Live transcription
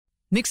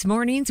Mixed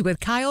Mornings with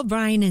Kyle,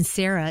 Brian, and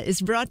Sarah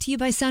is brought to you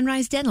by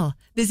Sunrise Dental.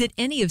 Visit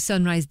any of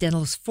Sunrise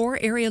Dental's 4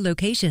 area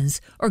locations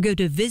or go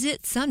to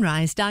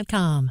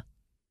visitsunrise.com.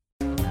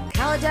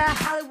 College of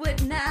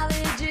Hollywood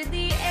knowledge in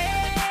the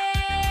air.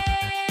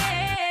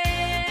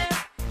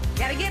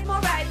 Gotta get more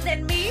right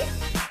than me.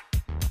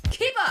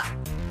 Keep up.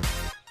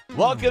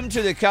 Welcome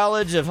to the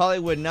College of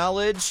Hollywood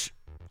Knowledge.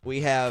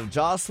 We have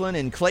Jocelyn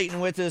and Clayton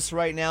with us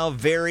right now,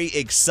 very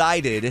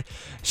excited.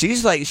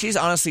 She's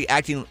honestly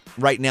acting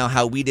right now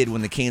how we did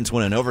when the Canes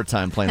won in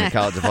overtime playing the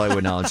College of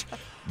Hollywood Knowledge.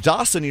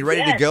 Jocelyn, you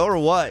ready to go or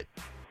what?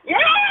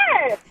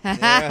 Yes! Yeah,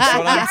 that's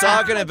what I'm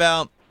talking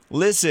about.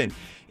 Listen,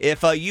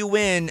 if you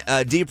win,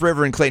 Deep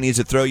River and Clayton needs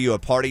to throw you a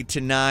party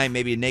tonight,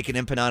 maybe a naked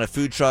empanada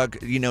food truck,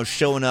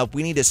 showing up.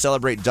 We need to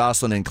celebrate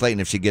Jocelyn and Clayton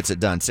if she gets it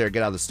done. Sarah,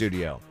 get out of the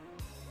studio.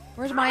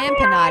 Where's my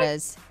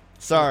empanadas?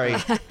 Sorry,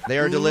 they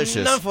are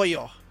delicious. None for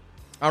you.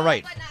 All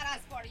right.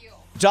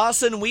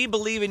 Jocelyn, we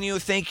believe in you.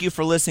 Thank you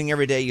for listening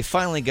every day. You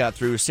finally got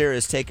through. Sarah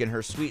has taken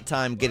her sweet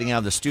time getting out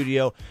of the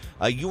studio.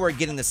 You are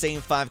getting the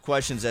same 5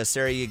 questions as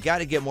Sarah. You got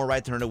to get more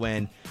right than her to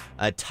win.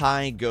 A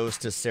tie goes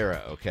to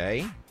Sarah,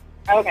 okay?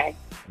 Okay.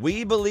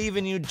 We believe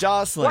in you,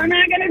 Jocelyn. We're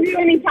not going to do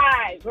any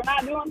ties. We're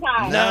not doing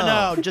ties.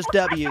 No, just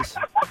W's.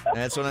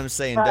 That's what I'm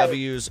saying.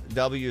 Right.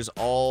 W's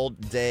all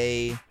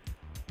day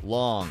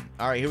long.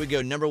 All right, here we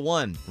go. Number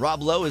 1.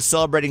 Rob Lowe is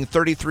celebrating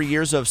 33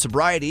 years of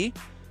sobriety.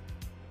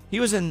 He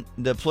was in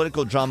the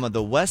political drama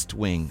The West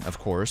Wing, of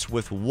course,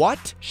 with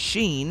what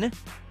Sheen,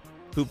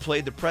 who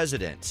played the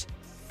president?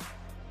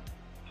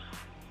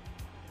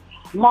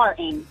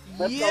 Martin.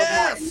 Let's go with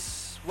Martin.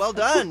 Yes! Well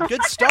done.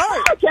 Good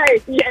start.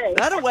 Okay, yay.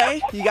 That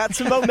away. You got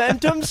some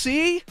momentum.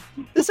 See?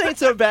 This ain't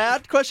so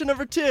bad. Question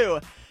number 2.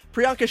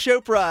 Priyanka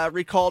Chopra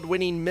recalled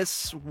winning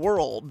Miss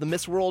World, the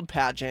Miss World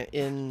pageant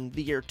in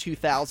the year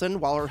 2000,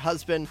 while her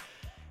husband,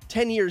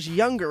 10 years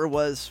younger,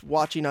 was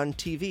watching on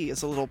TV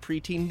as a little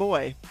preteen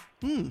boy.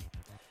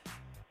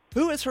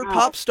 Who is her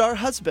pop star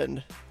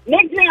husband?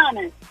 Nick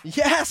Jonas.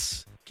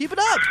 Yes! Keep it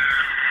up!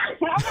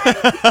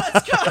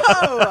 Let's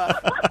go!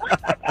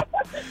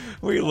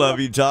 We love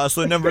you,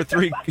 Jocelyn. Number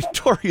 3,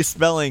 Tori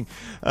Spelling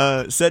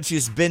said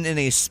she's been in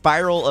a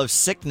spiral of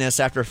sickness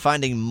after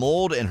finding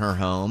mold in her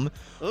home.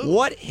 Ooh.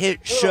 What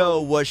hit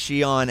show was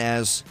she on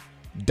as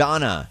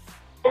Donna?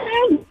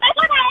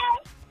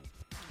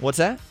 What's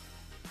that?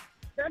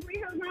 Beverly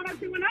Hills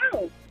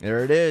 90210.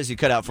 There it is. You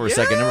cut out for a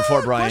second. Number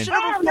 4, Brian. Question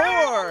number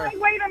 4.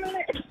 Wait a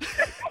minute.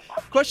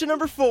 Question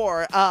number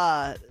 4.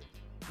 The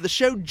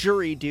show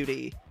Jury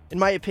Duty, in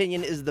my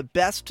opinion, is the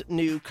best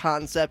new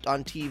concept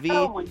on TV.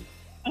 Oh,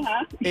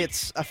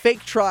 It's a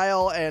fake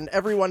trial, and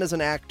everyone is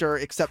an actor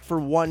except for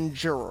one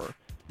juror.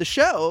 The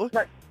show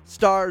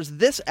stars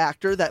this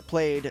actor that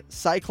played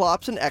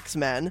Cyclops in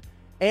X-Men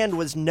and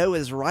was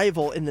Noah's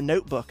rival in The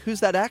Notebook.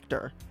 Who's that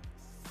actor?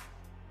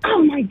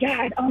 Oh my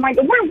God.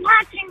 We're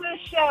watching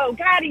this show.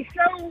 God,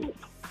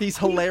 He's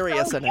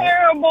hilarious so in it.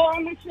 terrible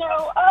on the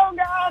show. Oh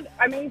God.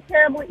 He's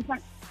terrible.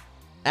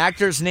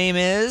 Actor's name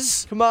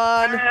is? Come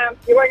on.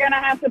 We're going to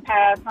have to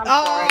pass. I'm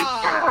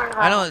sorry.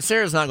 I know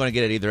Sarah's not going to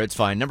get it either. It's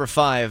fine. Number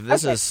 5.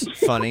 This is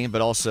funny,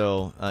 but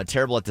also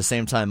terrible at the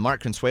same time.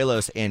 Mark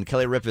Consuelos and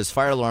Kelly Ripa's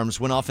fire alarms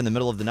went off in the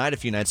middle of the night a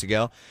few nights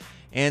ago,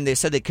 and they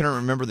said they couldn't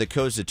remember the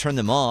codes to turn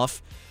them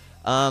off.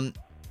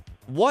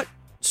 What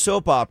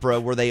soap opera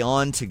were they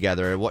on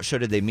together? What show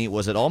did they meet?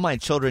 Was it All My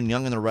Children,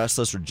 Young and the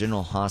Restless, or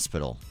General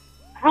Hospital?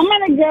 I'm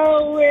going to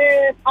go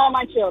with All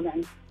My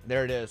Children.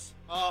 There it is.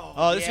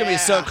 Oh, this is going to be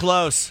so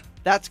close.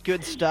 That's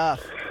good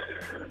stuff.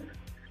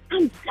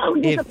 I'm so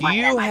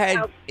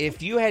disappointed.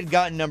 If you had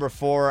gotten number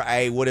 4,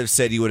 I would have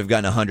said you would have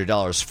gotten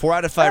 $100. 4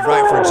 out of 5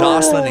 right for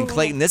Jocelyn and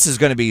Clayton. This is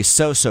going to be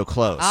so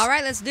close. All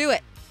right, let's do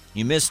it.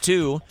 You miss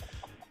 2,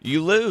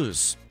 you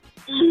lose.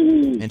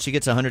 And she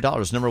gets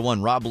 $100. Number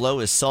 1, Rob Lowe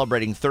is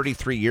celebrating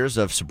 33 years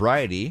of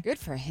sobriety. Good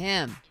for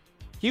him.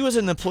 He was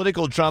in the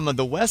political drama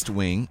The West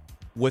Wing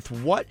with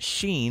what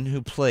Sheen,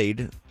 who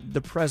played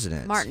the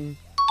president? Martin.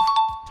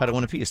 Title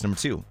 1 apiece. Number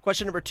 2.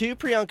 Question number 2.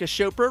 Priyanka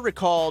Chopra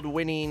recalled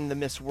winning the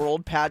Miss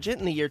World pageant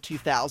in the year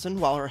 2000,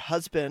 while her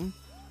husband,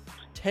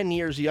 10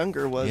 years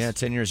younger, was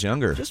 10 years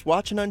younger. just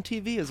watching on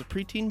TV as a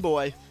preteen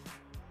boy.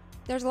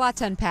 There's a lot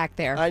to unpack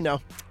there. I know.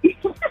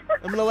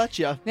 I'm going to let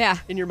you. Yeah.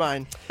 In your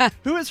mind.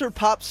 Who is her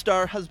pop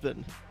star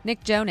husband?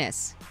 Nick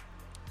Jonas.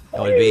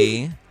 That would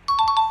be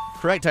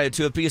correct. Title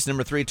 2 apiece.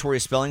 Number 3, Tori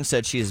Spelling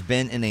said she has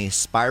been in a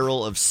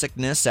spiral of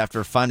sickness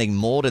after finding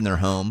mold in their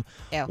home.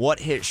 Ew.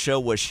 What hit show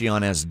was she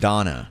on as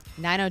Donna?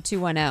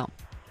 90210.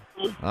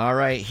 All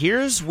right,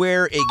 here's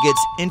where it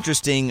gets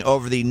interesting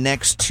over the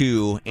next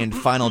 2 and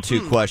final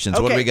 2 questions.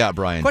 What do we got,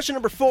 Brian? Question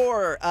number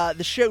 4.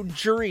 The show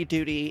Jury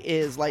Duty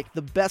is like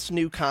the best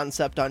new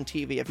concept on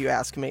TV, if you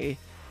ask me.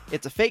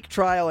 It's a fake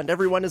trial, and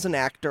everyone is an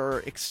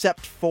actor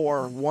except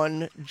for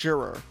one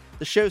juror.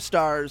 The show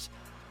stars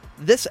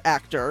this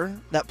actor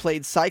that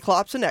played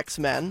Cyclops in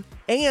X-Men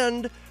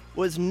and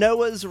was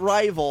Noah's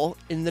rival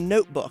in The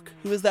Notebook.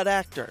 Who is that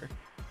actor?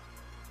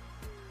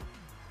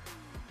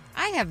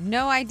 I have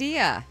no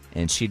idea.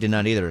 And she did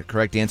not either.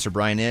 Correct answer,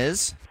 Brian,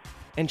 is?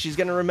 And she's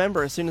going to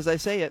remember as soon as I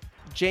say it.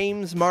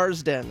 James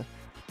Marsden.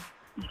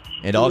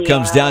 It all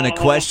comes down to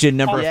question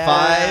number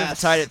Yes. 5,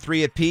 tied at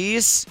 3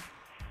 apiece.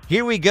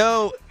 Here we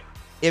go.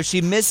 If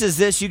she misses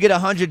this, you get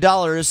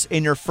 $100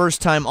 in your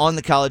first time on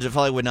the College of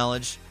Hollywood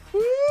Knowledge.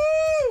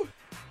 Woo!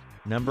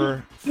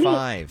 Number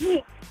 5.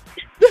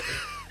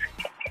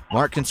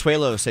 Mark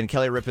Consuelos and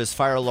Kelly Ripa's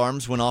fire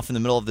alarms went off in the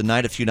middle of the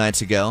night a few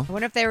nights ago. I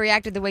wonder if they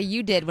reacted the way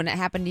you did when it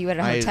happened to you at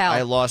a hotel.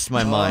 I lost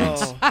my mind.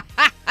 Oh.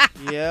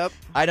 Yep.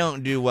 I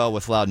don't do well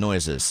with loud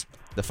noises.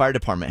 The fire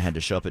department had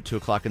to show up at 2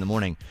 o'clock in the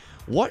morning.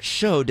 What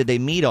show did they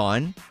meet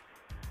on?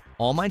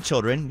 All My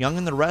Children, Young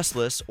and the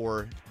Restless,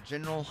 or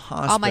General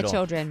Hospital? All My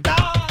Children.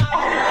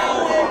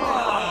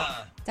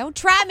 Don't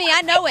try me.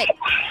 I know it.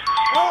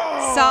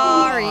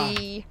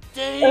 Sorry.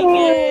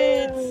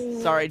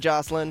 Sorry,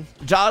 Jocelyn.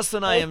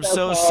 Jocelyn, I am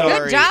so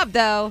sorry. Good job,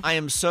 though. I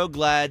am so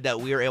glad that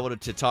we are able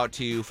to talk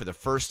to you for the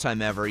first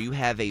time ever. You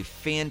have a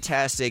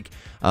fantastic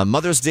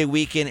Mother's Day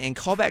weekend, and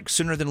call back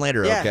sooner than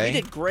later, Yeah, okay? you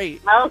did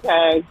great.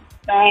 Okay.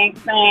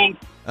 Thanks.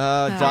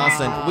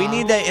 Jocelyn, we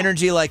need that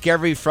energy like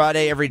every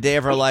Friday, every day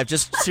of our life.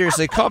 Just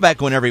seriously, call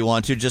back whenever you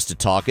want to just to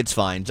talk. It's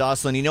fine.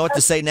 Jocelyn, you know what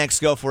to say next.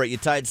 Go for it. You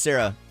tied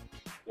Sarah.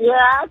 Yeah,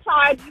 I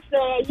tried to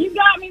say, you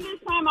got me this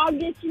time, I'll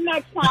get you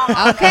next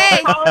time.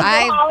 Okay.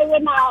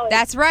 Hollywood Knowledge.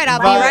 That's right. I'll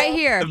be right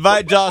here.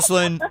 Bye,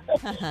 Jocelyn.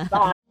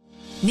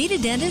 Need a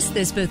dentist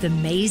that's both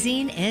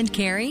amazing and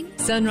caring?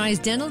 Sunrise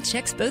Dental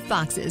checks both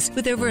boxes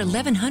with over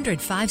 1,100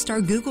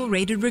 5-star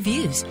Google-rated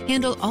reviews.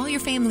 Handle all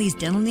your family's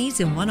dental needs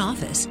in one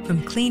office,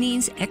 from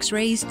cleanings,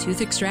 x-rays,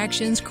 tooth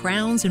extractions,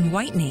 crowns, and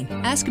whitening.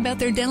 Ask about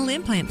their dental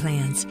implant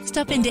plans.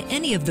 Stop into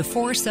any of the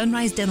 4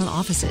 Sunrise Dental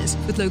offices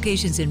with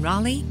locations in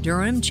Raleigh,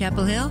 Durham,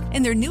 Chapel Hill,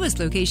 and their newest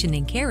location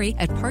in Cary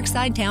at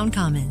Parkside Town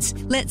Commons.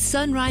 Let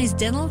Sunrise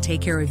Dental take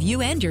care of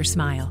you and your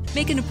smile.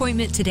 Make an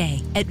appointment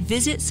today at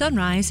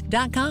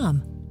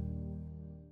visitsunrise.com.